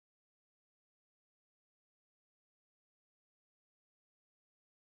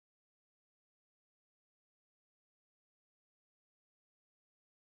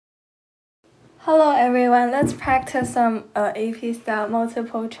Hello everyone, let's practice some AP Style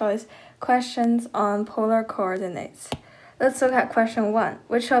multiple choice questions on polar coordinates. Let's look at question 1.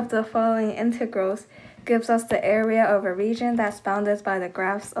 Which of the following integrals gives us the area of a region that's bounded by the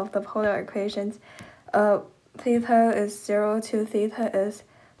graphs of the polar equations? Theta is 0 to theta is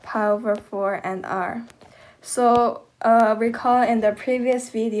pi over 4 and r. So recall in the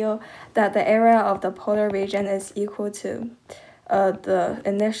previous video that the area of the polar region is equal to the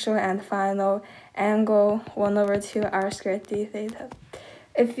initial and final angle 1 over 2 r squared d theta.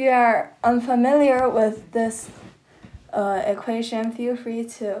 If you are unfamiliar with this equation, feel free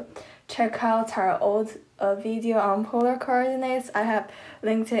to check out our old video on polar coordinates. I have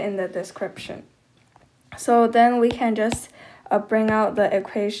linked it in the description. So then we can just bring out the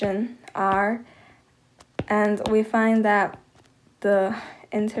equation r, and we find that the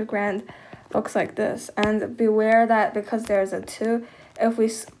integrand looks like this. And beware that because there's a 2,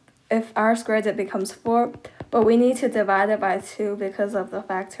 if r squared it becomes 4, but we need to divide it by 2 because of the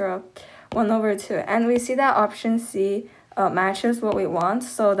factor of 1 over 2. And we see that option C matches what we want,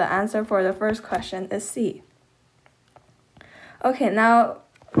 so the answer for the first question is C. Okay, now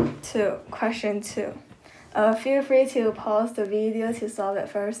to question 2. Feel free to pause the video to solve it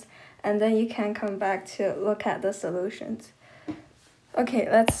first, and then you can come back to look at the solutions. Okay,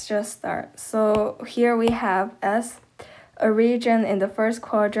 let's just start. So here we have S, a region in the first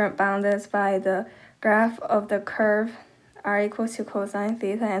quadrant bounded by the graph of the curve r equals to cosine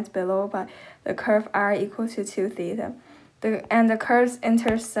theta and below by the curve r equals to 2 theta. And the curves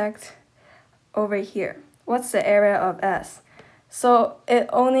intersect over here. What's the area of S? So it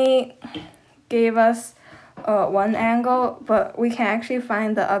only gave us one angle, but we can actually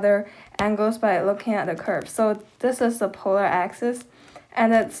find the other angles by looking at the curve. So this is the polar axis,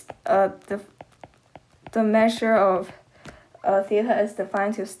 and it's the measure of theta is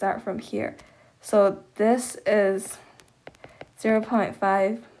defined to start from here. So this is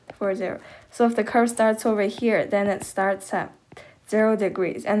 0.540. So if the curve starts over here, then it starts at 0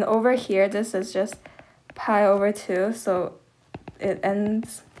 degrees. And over here, this is just pi over 2, so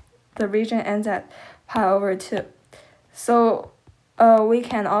the region ends at pi over 2. So we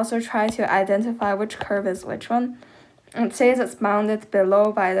can also try to identify which curve is which one. It says it's bounded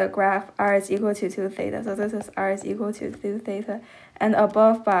below by the graph r is equal to 2 theta. So this is r is equal to 2 theta. And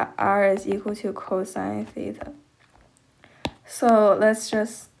above by r is equal to cosine theta. So let's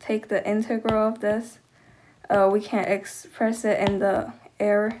just take the integral of this. We can express it in the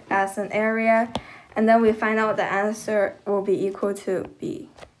air as an area. And then we find out the answer will be equal to b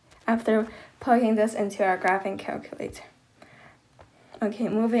after plugging this into our graphing calculator. Okay,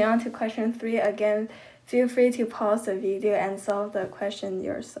 moving on to question 3 again. Feel free to pause the video and solve the question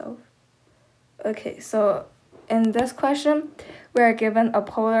yourself. Okay, so in this question, we are given a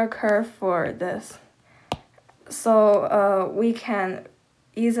polar curve for this. So we can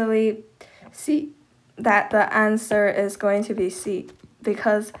easily see that the answer is going to be C,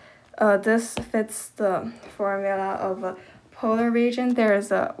 because this fits the formula of a polar region. There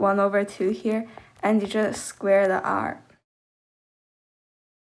is a 1 over 2 here, and you just square the r.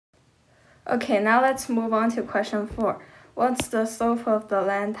 Okay, now let's move on to question 4. What's the slope of the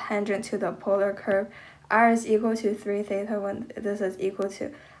line tangent to the polar curve? R is equal to 3 theta when this is equal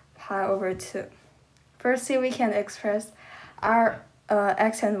to pi over 2. Firstly, we can express our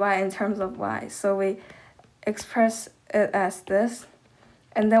x and y in terms of y. So we express it as this,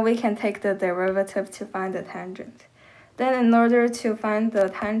 and then we can take the derivative to find the tangent. Then in order to find the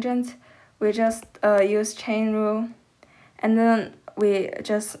tangent, we just use chain rule, and then we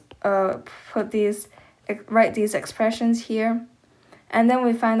just write these expressions here, and then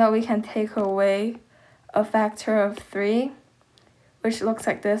we find out we can take away a factor of 3, which looks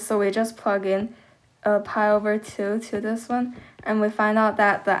like this. So we just plug in pi over 2 to this one, and we find out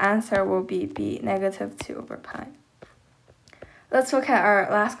that the answer will be b, negative 2 over pi. Let's look at our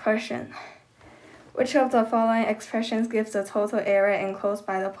last question. Which of the following expressions gives the total area enclosed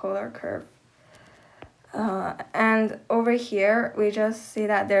by the polar curve? And over here, we just see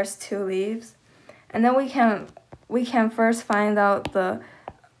that there's 2 leaves. And then we can first find out the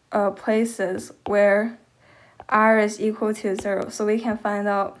places where r is equal to 0. So we can find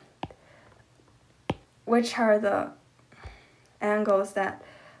out which are the angles that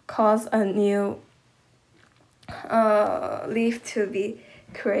cause a new leaf to be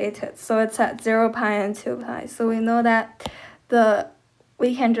created. So it's at 0 pi and 2 pi. So we know that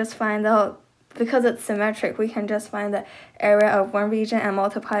we can just find out, because it's symmetric, we can just find the area of one region and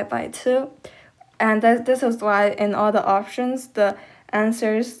multiply it by 2. And this is why in all the options, the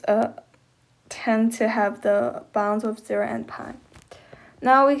answers tend to have the bounds of 0 and pi.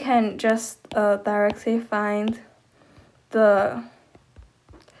 Now we can just directly find the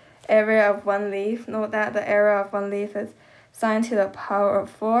area of one leaf. Note that the area of one leaf is sine to the power of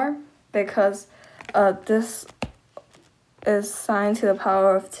 4 because this is sine to the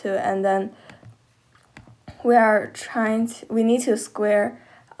power of 2, and then we need to square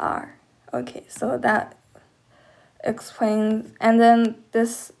r. Okay, so that explains, and then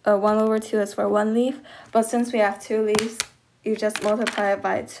this 1/2 is for one leaf, but since we have 2 leaves, you just multiply it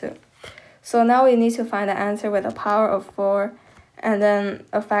by 2. So now we need to find the answer with a power of 4 and then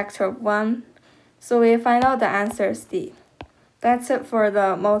a factor of 1. So we find out the answer is D. That's it for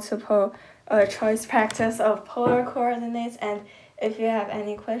the multiple choice practice of polar coordinates, and if you have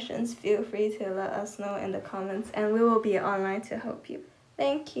any questions, feel free to let us know in the comments, and we will be online to help you.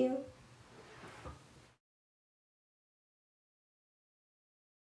 Thank you.